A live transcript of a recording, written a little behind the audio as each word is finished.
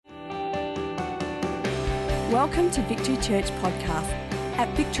Welcome to Victory Church Podcast.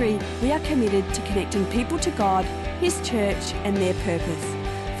 At Victory, we are committed to connecting people to God, His church and their purpose.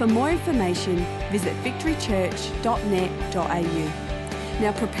 For more information, visit victorychurch.net.au.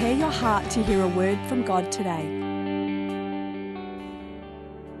 Now prepare your heart to hear a word from God today.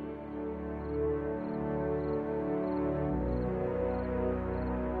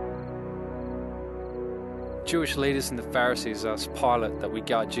 Jewish leaders and the Pharisees asked Pilate that we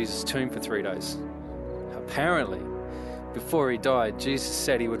guard Jesus' tomb for 3 days. Apparently, before he died, Jesus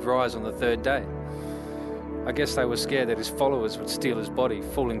said he would rise on the third day. I guess they were scared that his followers would steal his body,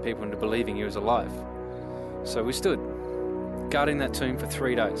 fooling people into believing he was alive. So we stood, guarding that tomb for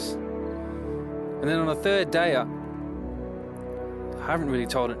 3 days. And then on the third day, I haven't really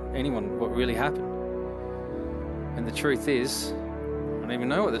told anyone what really happened. And the truth is, I don't even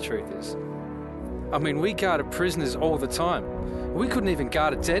know what the truth is. I mean, we guarded prisoners all the time. We couldn't even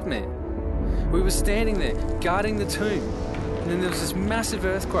guard a dead man. We were standing there, guarding the tomb. And then there was this massive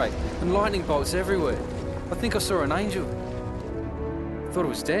earthquake and lightning bolts everywhere. I think I saw an angel. I thought it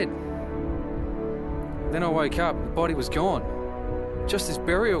was dead. Then I woke up, the body was gone. Just this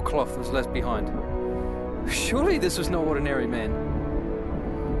burial cloth was left behind. Surely this was no ordinary man.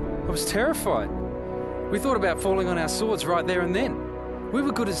 I was terrified. We thought about falling on our swords right there and then. We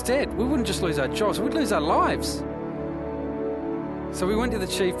were good as dead. We wouldn't just lose our jobs, we'd lose our lives. So we went to the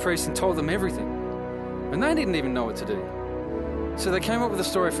chief priest and told them everything. And they didn't even know what to do. So they came up with a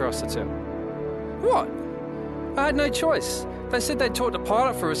story for us to tell. What? I had no choice. They said they'd talk to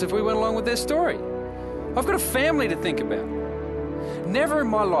Pilate for us if we went along with their story. I've got a family to think about. Never in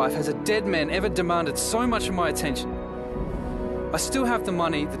my life has a dead man ever demanded so much of my attention. I still have the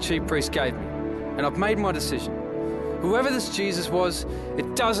money the chief priest gave me, and I've made my decision. Whoever this Jesus was,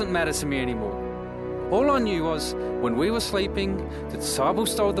 it doesn't matter to me anymore. All I knew was, when we were sleeping, the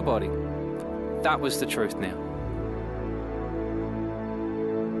disciples stole the body. That was the truth now.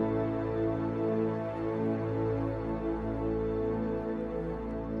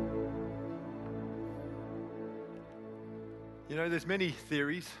 You know, there's many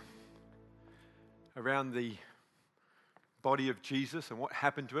theories around the body of Jesus and what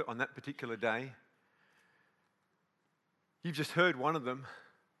happened to it on that particular day. You've just heard one of them,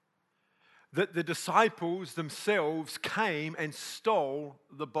 that the disciples themselves came and stole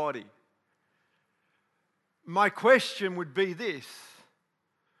the body. My question would be this: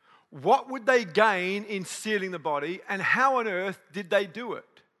 what would they gain in stealing the body, and how on earth did they do it?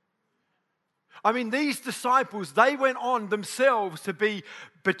 I mean, these disciples, they went on themselves to be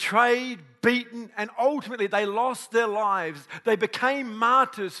betrayed, beaten, and ultimately they lost their lives. They became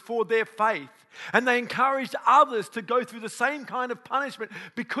martyrs for their faith. And they encouraged others to go through the same kind of punishment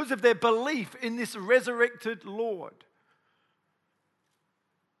because of their belief in this resurrected Lord.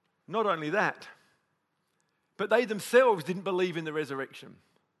 Not only that, but they themselves didn't believe in the resurrection.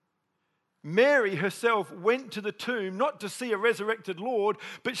 Mary herself went to the tomb not to see a resurrected Lord,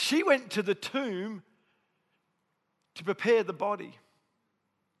 but she went to the tomb to prepare the body.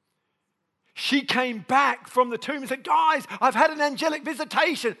 She came back from the tomb and said, "Guys, I've had an angelic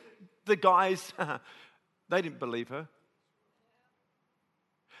visitation." The guys, they didn't believe her.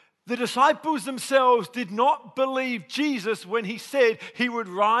 The disciples themselves did not believe Jesus when he said he would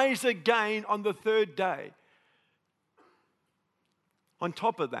rise again on the third day. On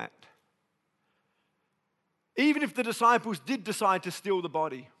top of that, even if the disciples did decide to steal the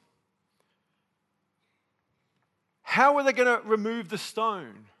body, how were they going to remove the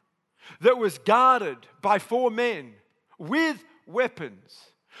stone that was guarded by 4 men with weapons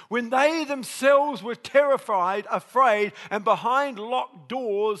when they themselves were terrified, afraid, and behind locked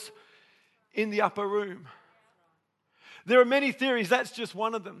doors in the upper room? There are many theories. That's just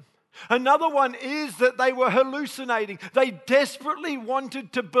one of them. Another one is that they were hallucinating. They desperately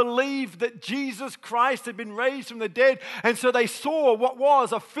wanted to believe that Jesus Christ had been raised from the dead, and so they saw what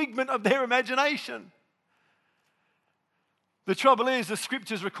was a figment of their imagination. The trouble is, the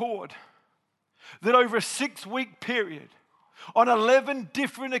scriptures record that over a 6-week period, on 11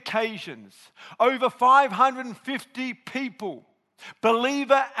 different occasions, over 550 people,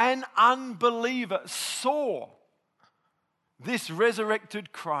 believer and unbeliever, saw this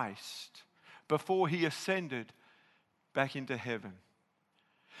resurrected Christ before he ascended back into heaven.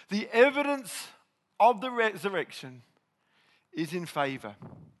 The evidence of the resurrection is in favor.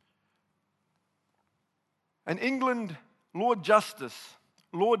 An England Lord Justice,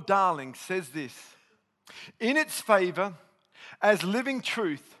 Lord Darling, says this: "In its favor, as living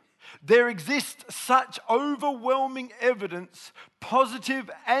truth, There exists such overwhelming evidence, positive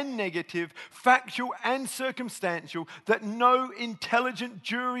and negative, factual and circumstantial, that no intelligent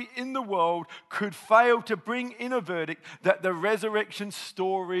jury in the world could fail to bring in a verdict that the resurrection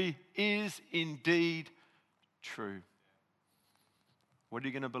story is indeed true. What are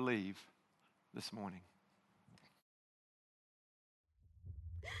you going to believe this morning?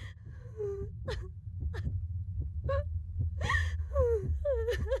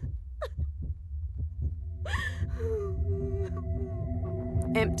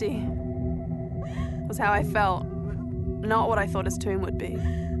 Empty was how I felt, not what I thought his tomb would be.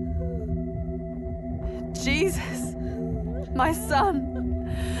 Jesus, my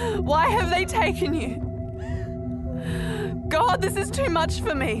son, why have they taken you? God, this is too much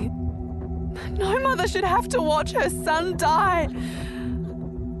for me. No mother should have to watch her son die.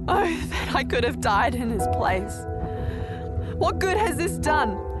 Oh, that I could have died in his place. What good has this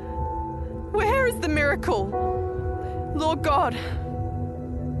done? Where is the miracle? Lord God,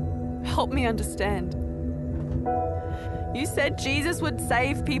 help me understand. You said Jesus would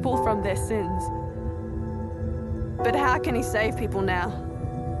save people from their sins. But how can he save people now?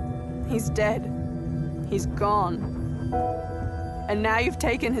 He's dead. He's gone. And now you've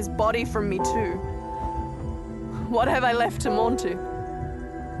taken his body from me too. What have I left to mourn to?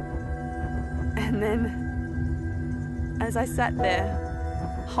 And then, as I sat there,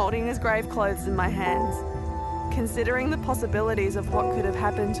 holding his grave clothes in my hands, considering the possibilities of what could have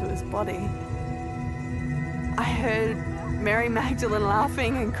happened to his body, I heard Mary Magdalene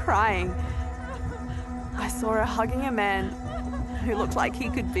laughing and crying. I saw her hugging a man who looked like he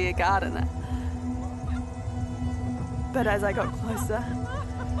could be a gardener. But as I got closer,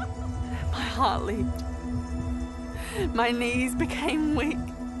 my heart leaped. My knees became weak.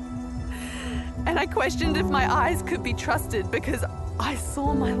 And I questioned if my eyes could be trusted, because I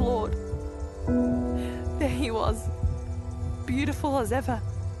saw my Lord. There he was, beautiful as ever,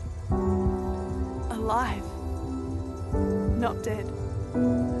 alive, not dead.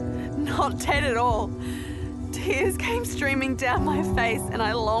 Not dead at all. Tears came streaming down my face, and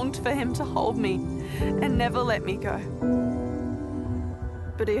I longed for him to hold me and never let me go.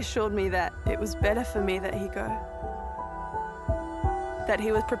 But he assured me that it was better for me that he go, that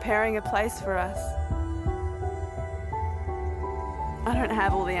he was preparing a place for us. I don't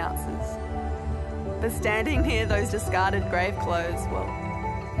have all the answers, but standing near those discarded grave clothes, well,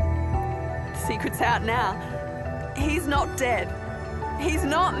 the secret's out now. He's not dead. He's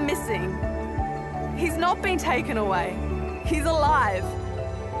not missing. He's not been taken away. He's alive.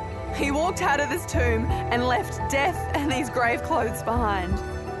 He walked out of this tomb and left death and these grave clothes behind.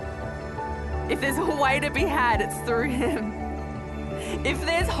 If there's a way to be had, it's through him. If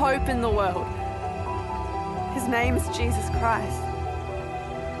there's hope in the world, his name is Jesus Christ.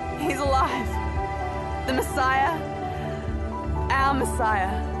 He's alive. The Messiah, our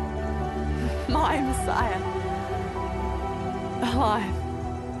Messiah, my Messiah, alive.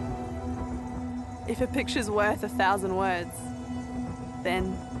 If a picture's worth 1,000 words,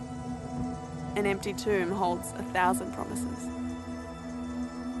 then an empty tomb holds 1,000 promises.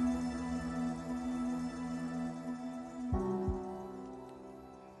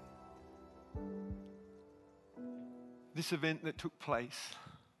 This event that took place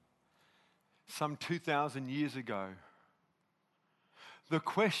some 2,000 years ago, the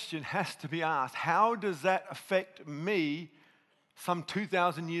question has to be asked, how does that affect me some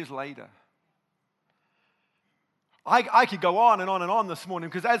 2,000 years later? I could go on and on and on this morning,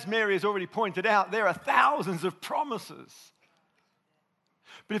 because as Mary has already pointed out, there are thousands of promises.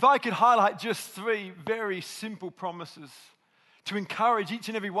 But if I could highlight just 3 very simple promises to encourage each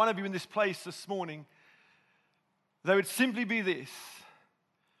and every one of you in this place this morning, they would simply be this.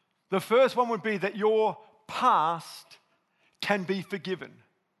 The first one would be that your past can be forgiven.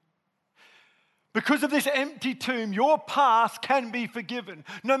 Because of this empty tomb, your past can be forgiven.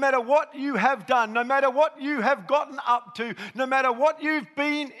 No matter what you have done, no matter what you have gotten up to, no matter what you've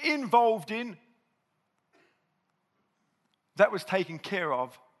been involved in, that was taken care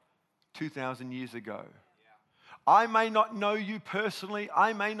of 2,000 years ago. I may not know you personally,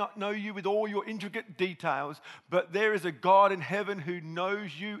 I may not know you with all your intricate details, but there is a God in heaven who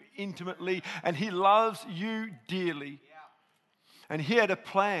knows you intimately, and he loves you dearly. And he had a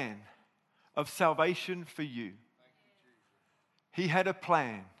plan of salvation for you. He had a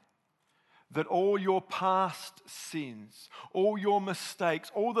plan that all your past sins, all your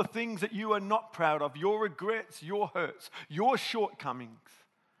mistakes, all the things that you are not proud of, your regrets, your hurts, your shortcomings,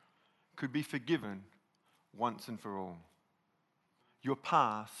 could be forgiven once and for all. Your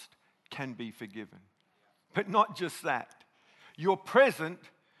past can be forgiven. But not just that. Your present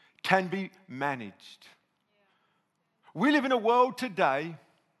can be managed. We live in a world today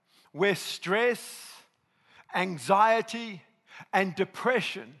where stress, anxiety, and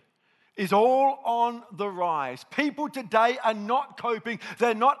depression is all on the rise. People today are not coping.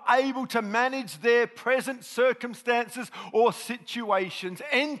 They're not able to manage their present circumstances or situations.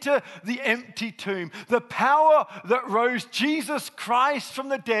 Enter the empty tomb. The power that rose Jesus Christ from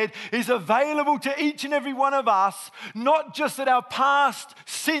the dead is available to each and every one of us, not just that our past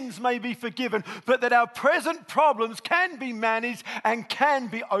sins may be forgiven, but that our present problems can be managed and can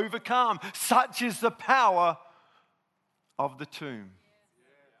be overcome. Such is the power of the tomb.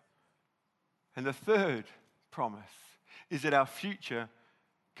 And the third promise is that our future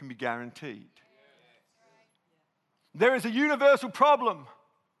can be guaranteed. There is a universal problem,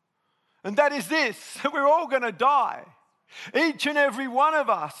 and that is this: that we're all going to die. Each and every one of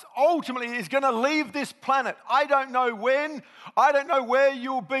us ultimately is going to leave this planet. I don't know when, I don't know where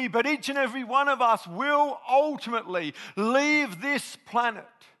you'll be, but each and every one of us will ultimately leave this planet.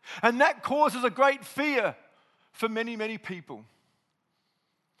 And that causes a great fear for many, many people.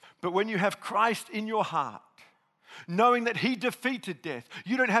 But when you have Christ in your heart, knowing that He defeated death,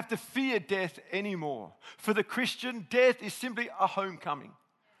 you don't have to fear death anymore. For the Christian, death is simply a homecoming.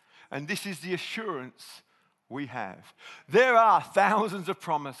 And this is the assurance we have. There are thousands of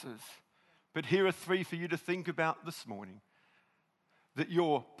promises, but here are three for you to think about this morning. That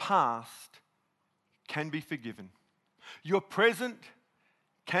your past can be forgiven, your present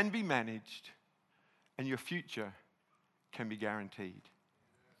can be managed, and your future can be guaranteed.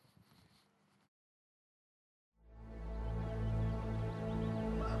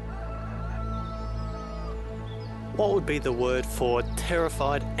 What would be the word for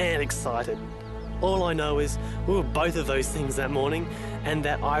terrified and excited? All I know is we were both of those things that morning, and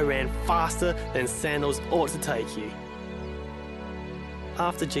that I ran faster than sandals ought to take you.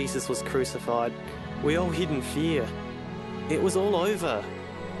 After Jesus was crucified, we all hid in fear. It was all over.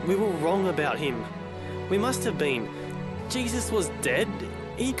 We were wrong about Him. We must have been. Jesus was dead.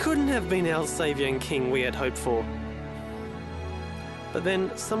 He couldn't have been our Saviour and King we had hoped for. But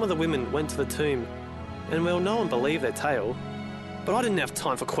then some of the women went to the tomb, and well, no one believed their tale. But I didn't have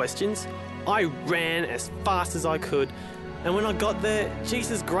time for questions. I ran as fast as I could, and when I got there,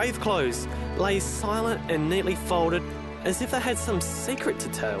 Jesus' grave clothes lay silent and neatly folded, as if they had some secret to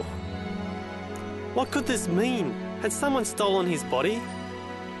tell. What could this mean? Had someone stolen His body?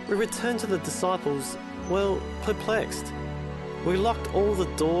 We returned to the disciples, well, perplexed. We locked all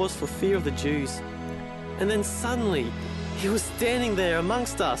the doors for fear of the Jews. And then suddenly, He was standing there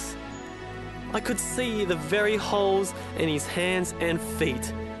amongst us. I could see the very holes in His hands and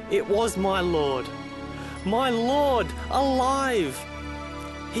feet. It was my Lord. My Lord, alive!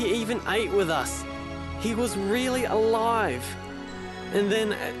 He even ate with us. He was really alive. And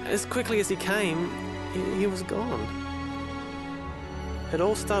then, as quickly as He came, He was gone. It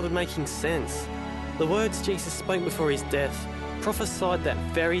all started making sense. The words Jesus spoke before His death prophesied that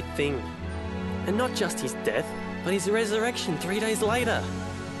very thing. And not just His death, but His resurrection 3 days later.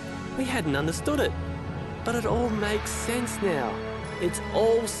 We hadn't understood it, but it all makes sense now. It's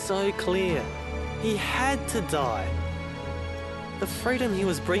all so clear. He had to die. The freedom He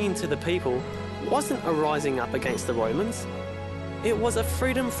was bringing to the people wasn't a rising up against the Romans. It was a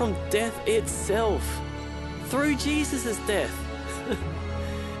freedom from death itself, through Jesus' death.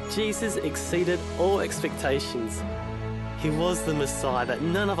 Jesus exceeded all expectations. He was the Messiah that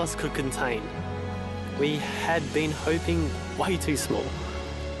none of us could contain. We had been hoping way too small.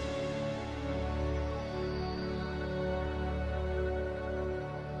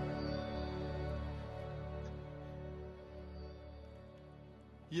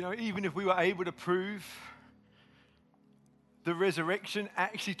 You know, even if we were able to prove the resurrection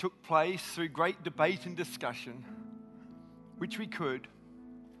actually took place through great debate and discussion, which we could,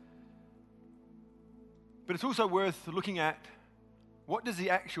 but it's also worth looking at what does the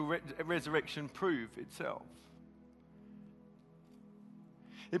actual resurrection prove itself.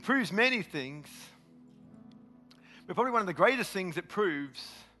 It proves many things, but probably one of the greatest things it proves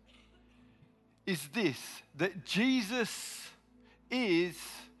is this, that Jesus is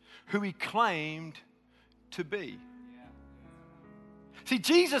who He claimed to be. See,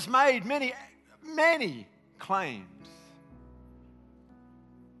 Jesus made many, many claims.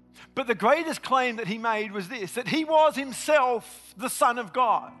 But the greatest claim that He made was this, that He was Himself the Son of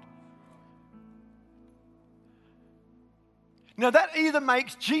God. Now that either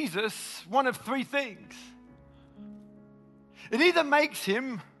makes Jesus one of three things. It either makes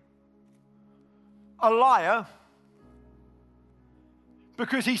Him a liar,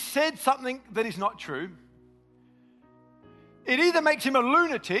 because He said something that is not true. it either makes him a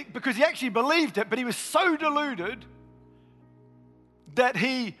lunatic because he actually believed it, but he was so deluded that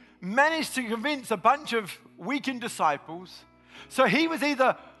he managed to convince a bunch of weakened disciples. So he was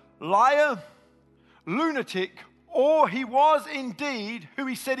either liar, lunatic, or he was indeed who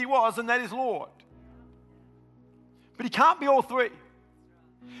he said he was, and that is Lord. But he can't be all three.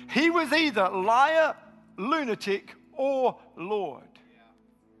 He was either liar, lunatic, or Lord.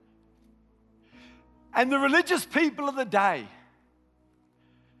 And the religious people of the day,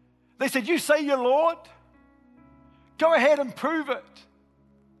 they said, you say you're Lord? Go ahead and prove it.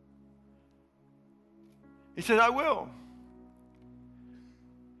 He said, I will.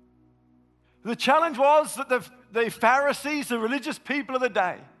 The challenge was that the Pharisees, the religious people of the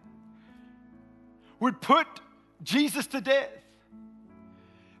day, would put Jesus to death.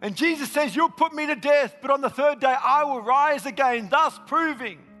 And Jesus says, you'll put me to death, but on the third day I will rise again, thus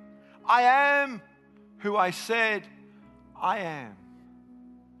proving I am who I said I am.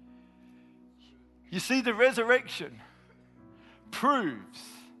 You see, the resurrection proves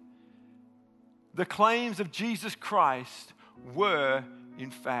the claims of Jesus Christ were, in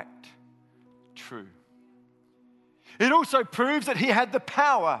fact, true. It also proves that he had the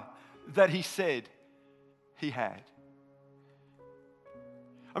power that he said he had.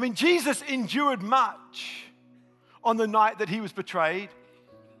 I mean, Jesus endured much on the night that he was betrayed.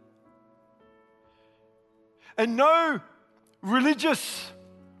 And no religious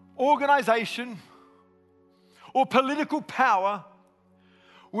organization or political power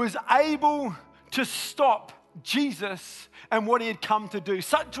was able to stop Jesus and what he had come to do.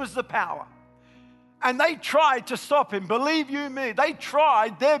 Such was the power. And they tried to stop him. Believe you me, they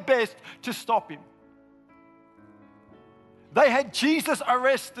tried their best to stop him. They had Jesus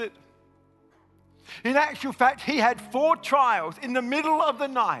arrested. In actual fact, he had 4 trials in the middle of the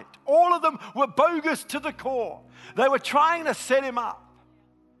night. All of them were bogus to the core. They were trying to set him up.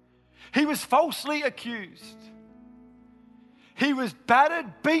 He was falsely accused. He was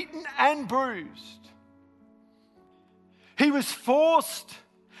battered, beaten, and bruised. He was forced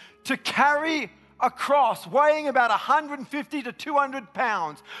to carry a cross weighing about 150 to 200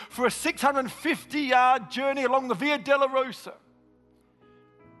 pounds for a 650-yard journey along the Via Dolorosa.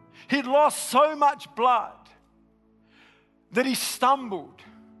 He'd lost so much blood that he stumbled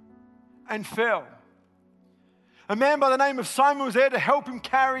and fell. A man by the name of Simon was there to help him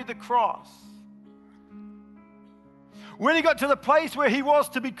carry the cross. When he got to the place where he was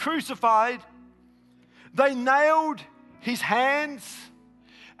to be crucified, they nailed his hands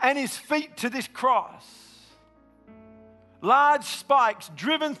and his feet to this cross. Large spikes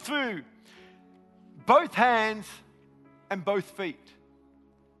driven through both hands and both feet.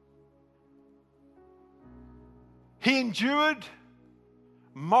 He endured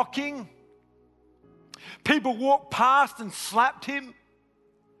mocking. People walked past and slapped him.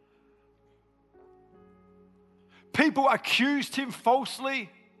 People accused him falsely.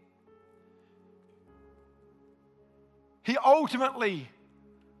 He ultimately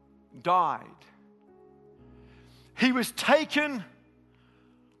died. He was taken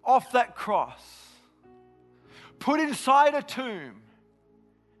off that cross, put inside a tomb.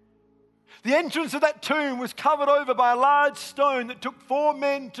 The entrance of that tomb was covered over by a large stone that took 4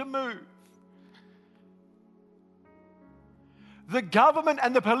 men to move. The government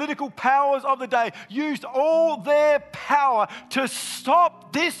and the political powers of the day used all their power to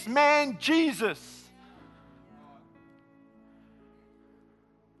stop this man, Jesus.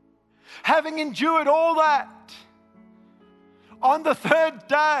 Having endured all that, on the third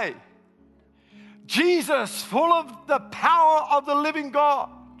day, Jesus, full of the power of the living God,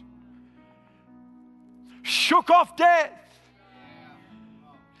 shook off death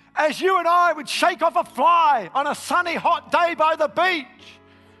as you and I would shake off a fly on a sunny, hot day by the beach.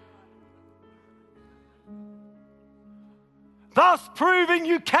 Thus proving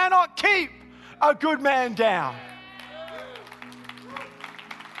you cannot keep a good man down.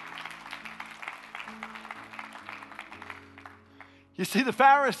 You see, the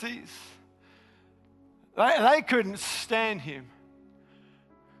Pharisees, they couldn't stand him.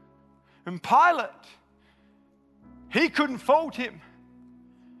 And Pilate, he couldn't fault him.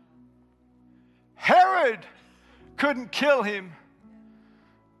 Herod couldn't kill him.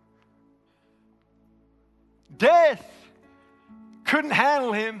 Death couldn't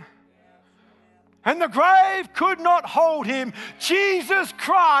handle him. And the grave could not hold him. Jesus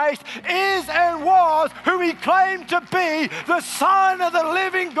Christ is and was who he claimed to be, the Son of the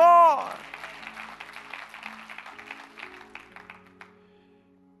living God.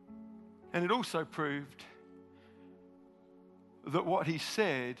 And it also proved that what he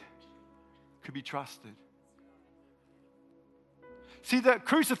said could be trusted. See, the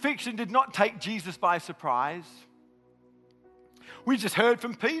crucifixion did not take Jesus by surprise. We just heard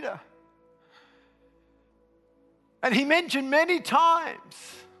from Peter. And he mentioned many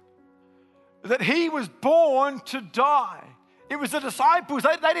times that he was born to die. It was the disciples,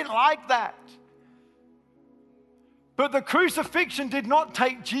 they didn't like that. But the crucifixion did not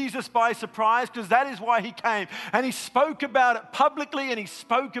take Jesus by surprise, because that is why he came. And he spoke about it publicly, and he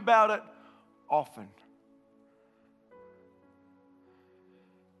spoke about it often.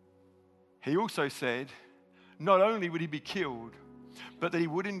 He also said not only would he be killed, but that he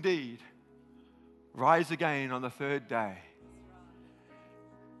would indeed rise again on the third day.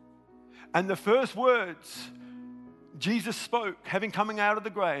 And the first words Jesus spoke, having coming out of the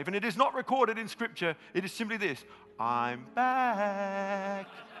grave, and it is not recorded in Scripture, it is simply this: I'm back. A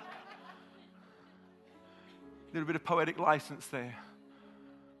little bit of poetic license there.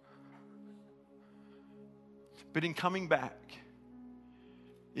 But in coming back,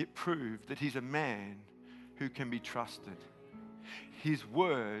 it proved that he's a man who can be trusted. His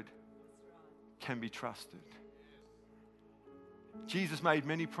word can be trusted. Jesus made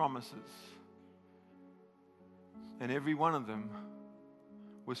many promises, and every one of them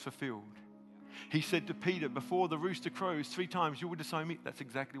was fulfilled. He said to Peter, before the rooster crows 3 times, you will disown me. That's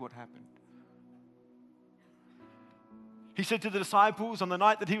exactly what happened. He said to the disciples on the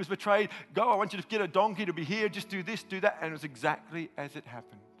night that he was betrayed, go, I want you to get a donkey to be here, just do this, do that. And it was exactly as it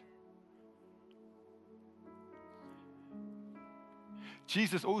happened.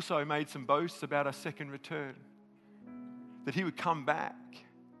 Jesus also made some boasts about a second return, that he would come back.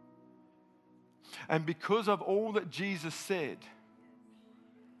 And because of all that Jesus said,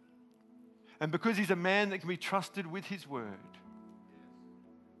 and because he's a man that can be trusted with his word,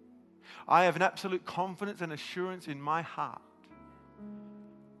 I have an absolute confidence and assurance in my heart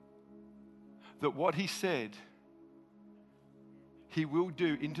that what he said, he will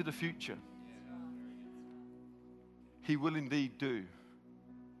do into the future. He will indeed do.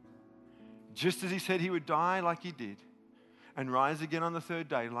 Just as he said he would die like he did and rise again on the third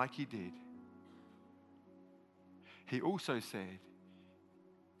day like he did, he also said,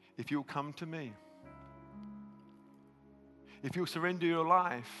 if you'll come to me, if you'll surrender your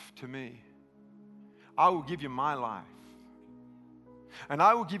life to me, I will give you my life. And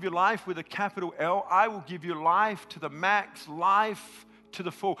I will give you life with a capital L. I will give you life to the max, life to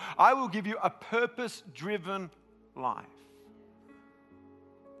the full. I will give you a purpose-driven life.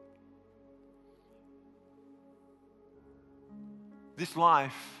 This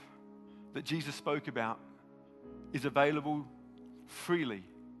life that Jesus spoke about is available freely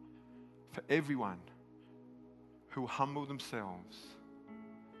for everyone who will humble themselves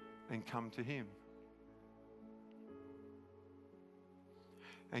and come to him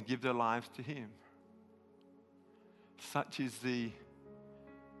and give their lives to him. Such is the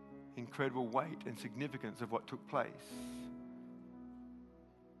incredible weight and significance of what took place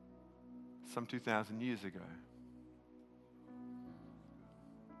some 2,000 years ago.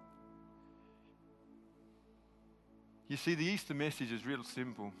 You see, the Easter message is real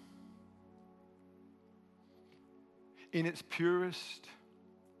simple. In its purest,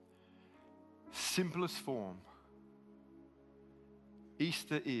 simplest form,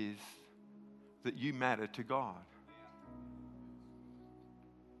 Easter is that you matter to God.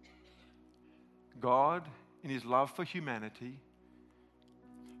 God, in his love for humanity,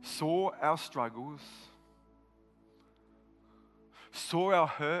 saw our struggles, saw our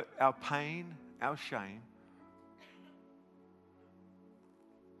hurt, our pain, our shame,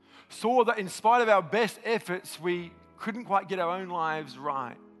 saw that in spite of our best efforts, we couldn't quite get our own lives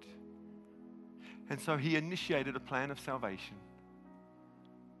right. And so he initiated a plan of salvation.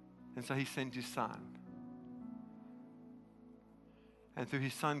 And so he sent his son. And through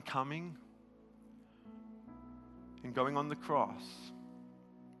his son coming and going on the cross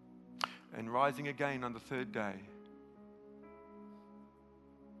and rising again on the third day,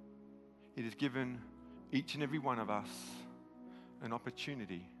 it has given each and every one of us an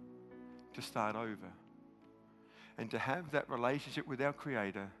opportunity to start over and to have that relationship with our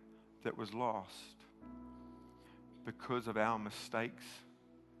Creator that was lost because of our mistakes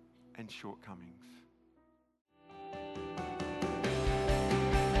and shortcomings.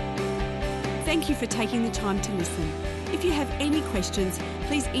 Thank you for taking the time to listen. If you have any questions,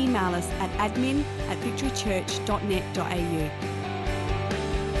 please email us at admin@victorychurch.net.au.